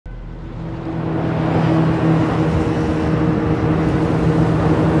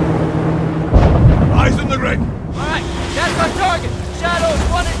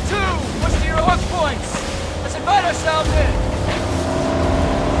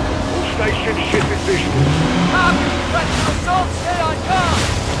Engine ship is visual. Copy! Ready to assault, stay on comm!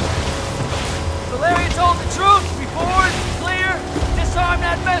 Valeria told the troops, we forward, clear, disarm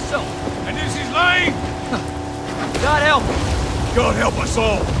that vessel! And this is lying? God help us! God help us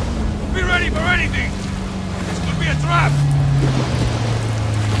all! Be ready for anything! This could be a trap!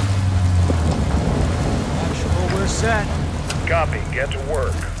 Actual, we're set. Copy. Get to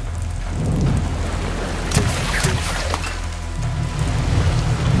work.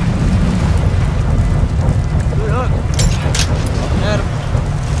 Good hook. At him.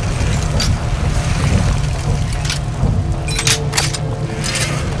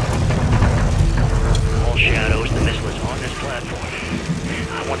 All shadows, the missile is on this platform.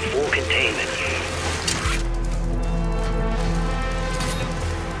 I want full containment.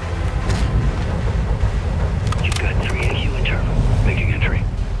 You've got 3 AQ internal. Making entry.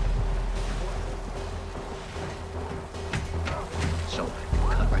 So,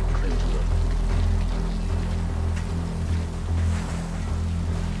 cut right clear to look.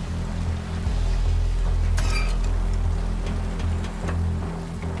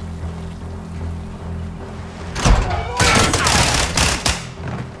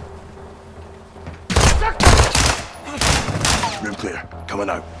 Room clear. Coming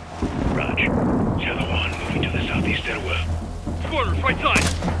out. Rog. Shadow 1 moving to the southeast stairwell. Quarters, right side!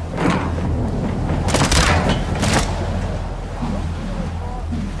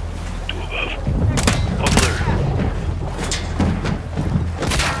 Two above. All clear.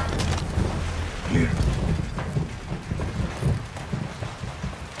 Clear.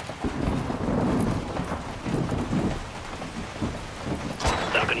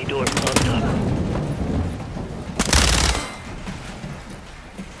 Balcony door closed up.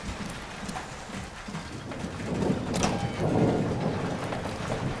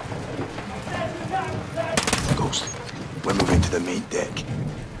 Ghost, we're moving to the main deck.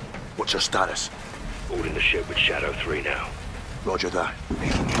 What's your status? Holding the ship with Shadow 3 now. Roger that.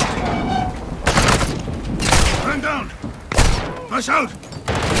 Man down! Flash out!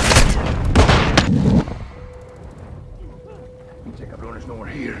 Take everyone is nowhere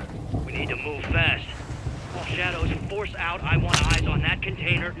here. We need to move fast. All shadows, force out. I want eyes on that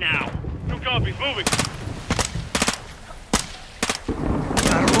container now. Two copies, moving!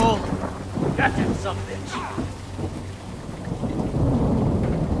 Gotta roll. Got that son of a bitch.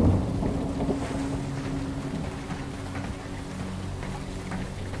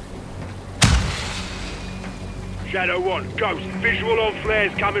 Shadow 1, Ghost. Visual on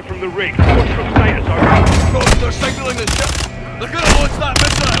flares coming from the rig. What's your status, over? Ghost, they're signaling the ship! They're gonna launch that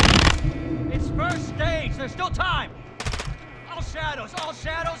missile! It's first stage, there's still time! All shadows,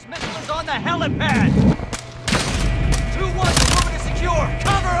 missile is on the helipad! 2-1, we're moving to secure!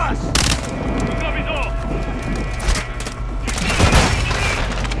 Cover us! Two copies all!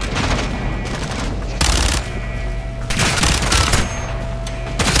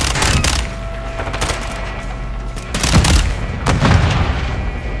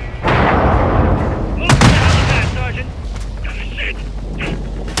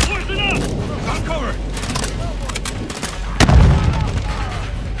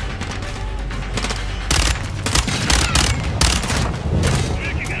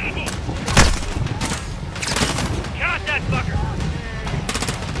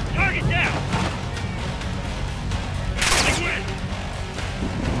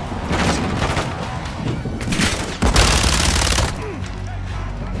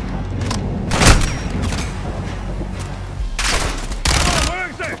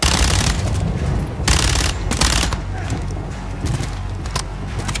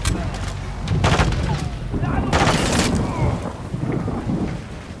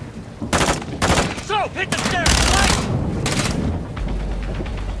 Hit the stairs! Right!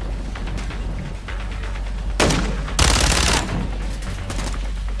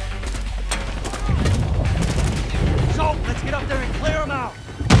 So, let's get up there and clear them out!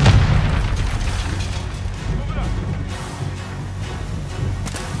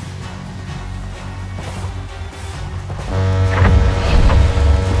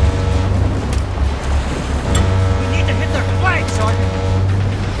 We need to hit their flank, Sergeant!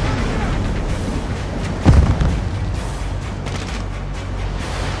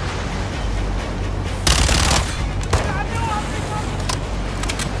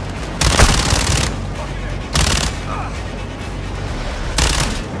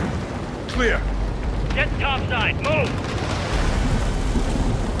 Clear. Get topside, move!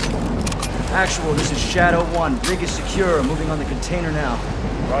 Actual, this is Shadow 1. Rig is secure. Moving on the container now.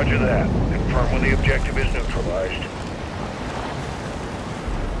 Roger that. Confirm when the objective is neutralized.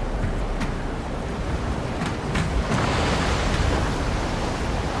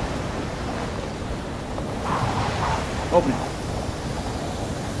 Open it.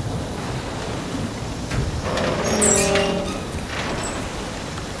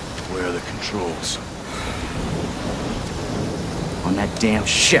 Where are the controls? On that damn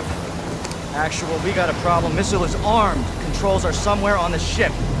ship. Actual, we got a problem. Missile is armed. Controls are somewhere on the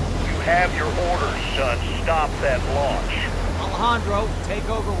ship. You have your orders, son. Stop that launch. Alejandro, take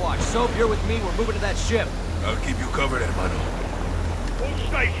overwatch. Soap, you're with me. We're moving to that ship. I'll keep you covered, hermano. All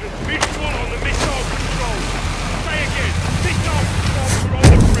stations, visual on the missile control. Say again, missile controls are on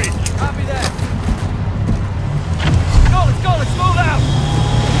the bridge. Copy that. Let's go, let's move out.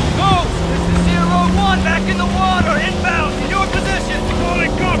 Go! This is 0-1, back in the water, inbound, in your position.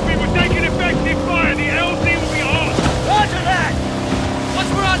 Solid copy, we're taking effective fire. The LZ will be on. Roger that. Once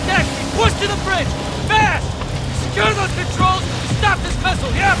we're on deck, push to the bridge. Fast! Secure those controls. Stop this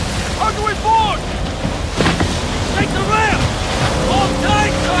missile, yep. How do we board? Take the ramp. Hold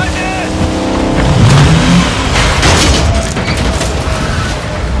tight, Sergeant.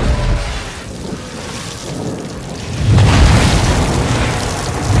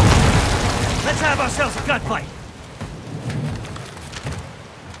 Let's have ourselves a gunfight.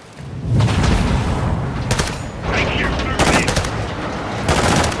 Take you through this.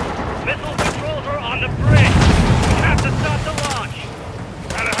 Missile controls are on the bridge. We have to stop the launch.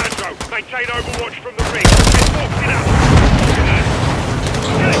 Alejandro, maintain overwatch from the ring. Get boxed it up.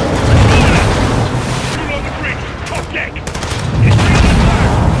 Okay, let's go now. Still on the bridge, top deck. It's real the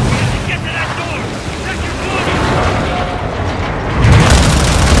fire. We have to get to that door. Check your corner.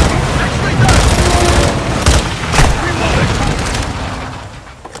 Actually done.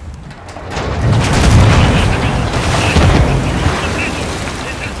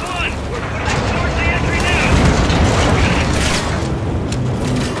 This is fun. We're pushing towards the entry now.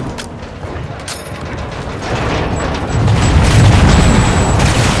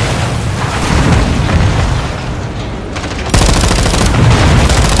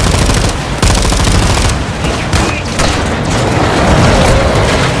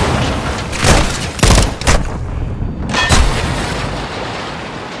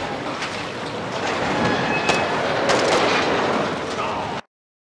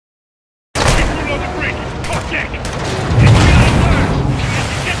 Still on the bridge, top deck. It's real alert. We have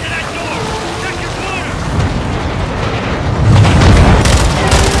to get to that door. Check your corner.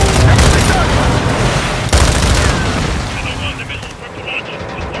 The missile from the launch.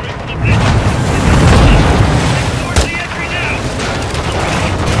 Firing from the bridge. Towards the entry now.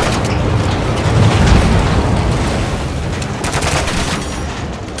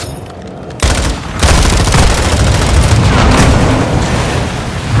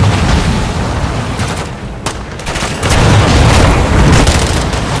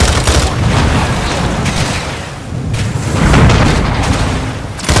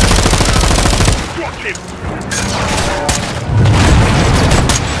 Watch him.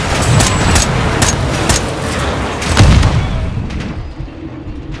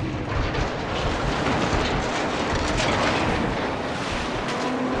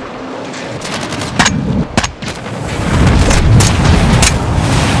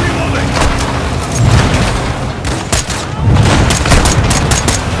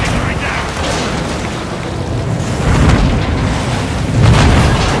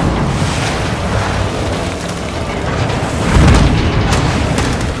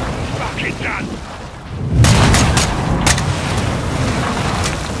 Fucking done.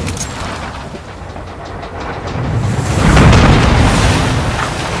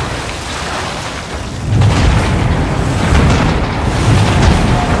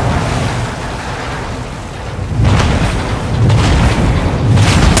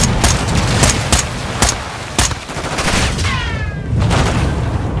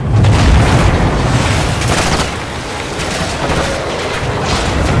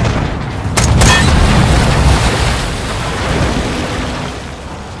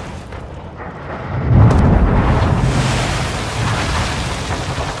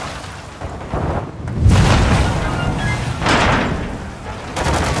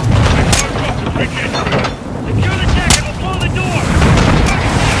 Secure the deck and we'll blow the door.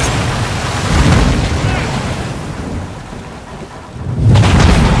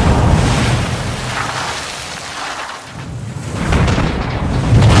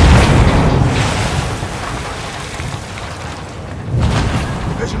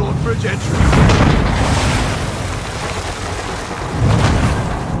 Visual on bridge entry.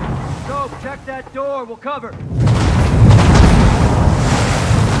 Go, check that door. We'll cover.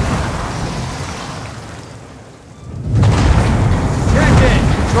 Check in.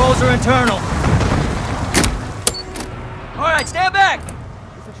 Controls are internal. All right, stand back.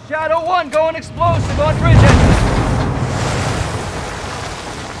 It's a Shadow 1 going explosive on bridge entry.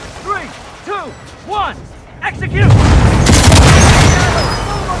 3, 2, 1, execute! Move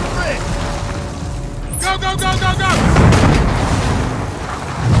on the bridge! Go, go, go, go, go!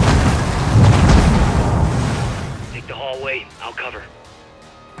 Take the hallway. I'll cover.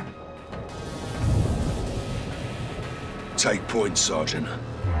 Take point, Sergeant.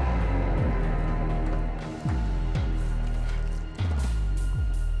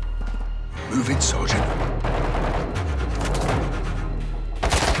 Move it, Sergeant.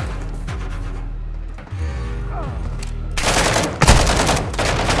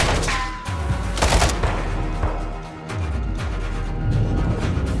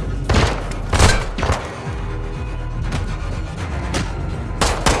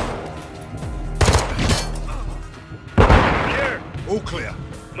 All clear.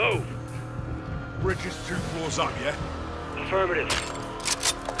 Move. Bridge is 2 floors up, yeah? Affirmative.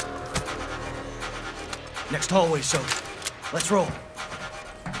 Next hallway, so let's roll.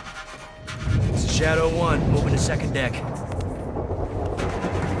 This is Shadow 1, moving to second deck.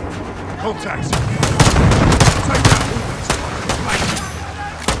 Contacts. Take that.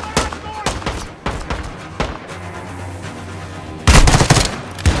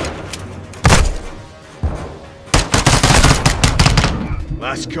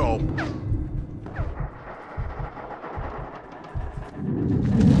 Let's go.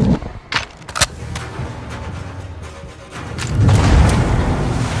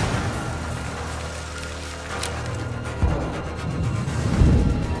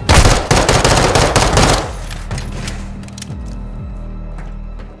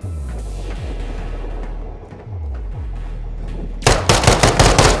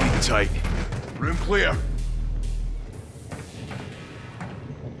 Tight. Room clear.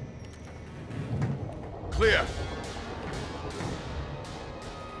 Clear.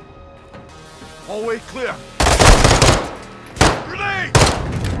 Hallway clear. Grenade!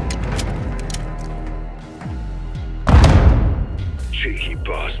 Cheeky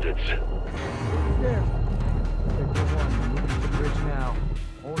bastards. There. Sector 1, moving to the bridge now.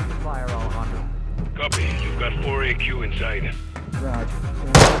 Hold the fire, Alejandro. Copy. You've got 4 AQ inside. Roger.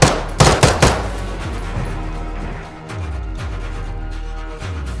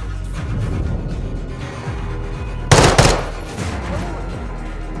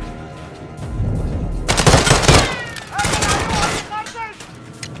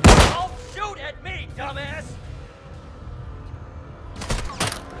 Don't shoot at me, dumbass!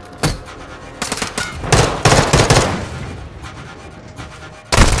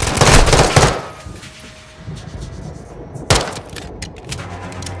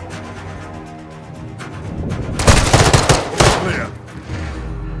 Clear.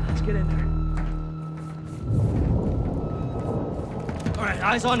 Let's get in there. All right,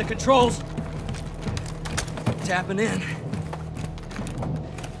 eyes on the controls. Tapping in.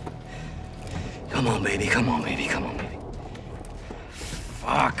 Come on, baby, come on, baby, come on, baby.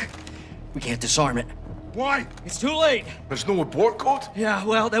 Fuck. We can't disarm it. Why? It's too late. There's no abort code? Yeah,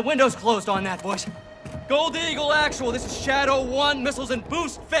 well, that window's closed on that, boys. Gold Eagle Actual, this is Shadow 1, missiles in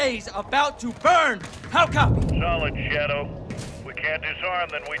boost phase, about to burn. How copy? Solid, Shadow. If we can't disarm,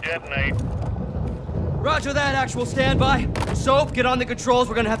 then we detonate. Roger that, Actual, standby. Soap, get on the controls,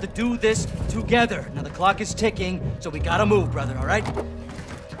 we're gonna have to do this together. Now the clock is ticking, so we gotta move, brother, all right?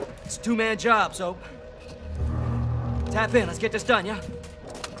 It's a 2-man job, so... Tap in, let's get this done, yeah?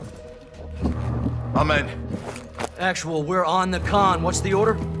 I'm in. Actual, we're on the con. What's the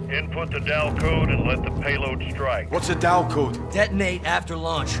order? Input the DAL code and let the payload strike. What's the DAL code? Detonate after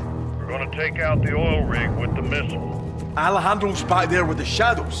launch. We're gonna take out the oil rig with the missile. Alejandro's back there with the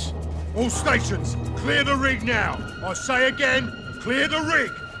shadows. All stations, clear the rig now. I say again, clear the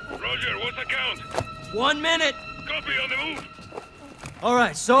rig. Roger, what's the count? 1 minute. Copy, on the move. All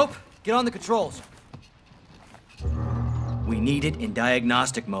right, Soap, get on the controls. We need it in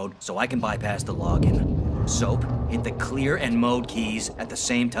diagnostic mode so I can bypass the login. Soap, hit the clear and mode keys at the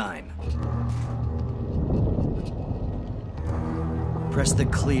same time. Press the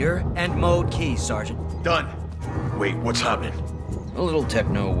clear and mode keys, Sergeant. Done. Wait, what's happening? A little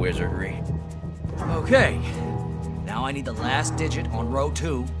techno wizardry. Okay. Now I need the last digit on row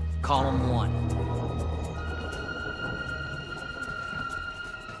 2, column 1.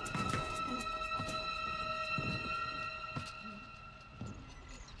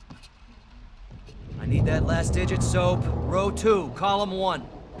 I need that last digit, Soap. Row 2, column 1.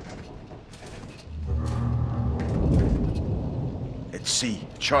 It's C.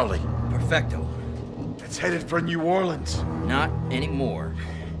 Charlie. Perfecto. It's headed for New Orleans. Not anymore.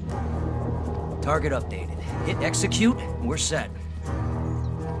 Target updated. Hit execute, and we're set.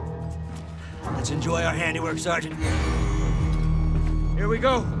 Let's enjoy our handiwork, Sergeant. Here we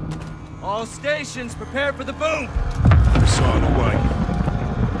go. All stations, prepare for the boom! It's on the way.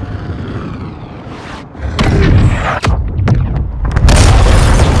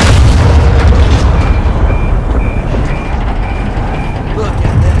 Look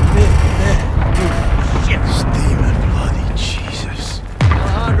at that big man. Shit! Steaming, bloody Jesus.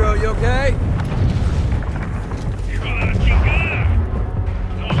 Alejandro, you okay? You got a chingada.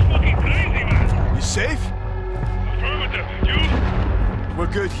 That was fucking crazy, man. You safe? Affirmative. You? We're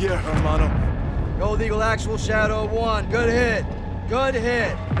good here, hermano. Gold Eagle Actual Shadow 1. Good hit. Good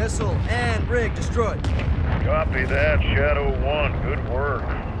hit. Missile and rig destroyed. Copy that, Shadow 1. Good work.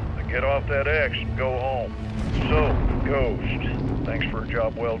 Now get off that X and go home. So, Ghost, thanks for a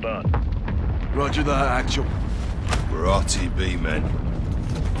job well done. Roger that, Actual. We're RTB, men.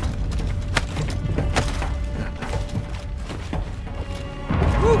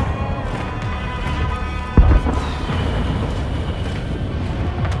 Woo!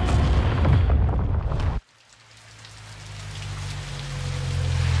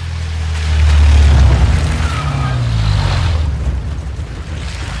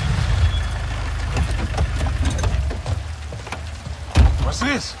 What's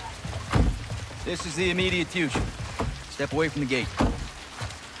this? This is the immediate future. Step away from the gate.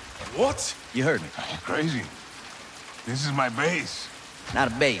 What? You heard me. You're crazy. This is my base. Not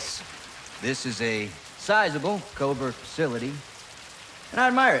a base. This is a sizable covert facility, and I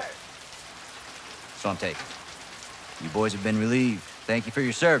admire it. So I'm taking. You boys have been relieved. Thank you for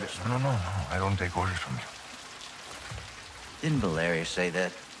your service. No. I don't take orders from you. Didn't Valeria say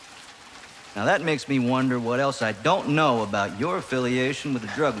that? Now that makes me wonder what else I don't know about your affiliation with the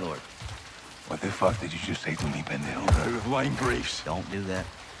drug lord. What the fuck did you just say to me, pendejo? Out of line briefs. Don't do that.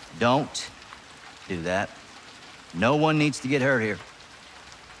 Don't do that. No one needs to get hurt here.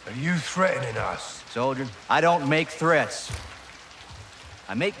 Are you threatening us? Soldier, I don't make threats.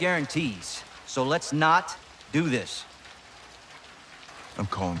 I make guarantees. So let's not do this. I'm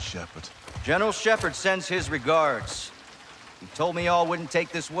calling Shepard. General Shepard sends his regards. He told me y'all wouldn't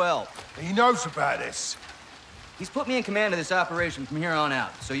take this well. He knows about this. He's put me in command of this operation from here on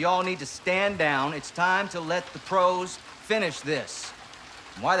out. So y'all need to stand down. It's time to let the pros finish this.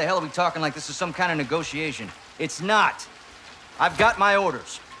 Why the hell are we talking like this is some kind of negotiation? It's not. I've got my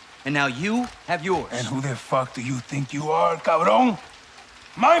orders. And now you have yours. And who the fuck do you think you are, cabron?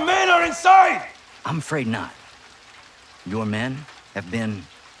 My men are inside! I'm afraid not. Your men have been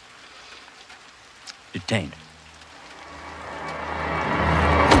detained.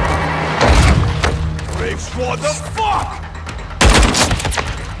 Graves, what the fuck?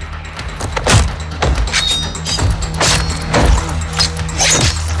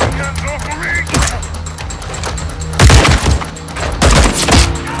 Hands off the rig.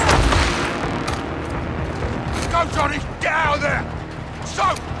 Go, Johnny! Get out of there! So,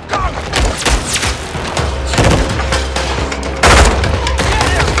 go!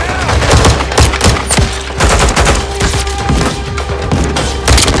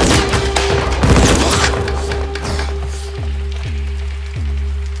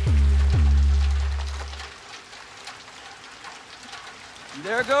 You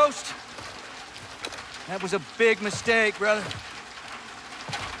there, Ghost? That was a big mistake, brother.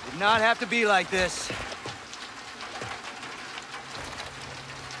 Did not have to be like this.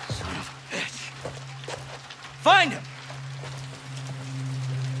 Son of a bitch. Find him!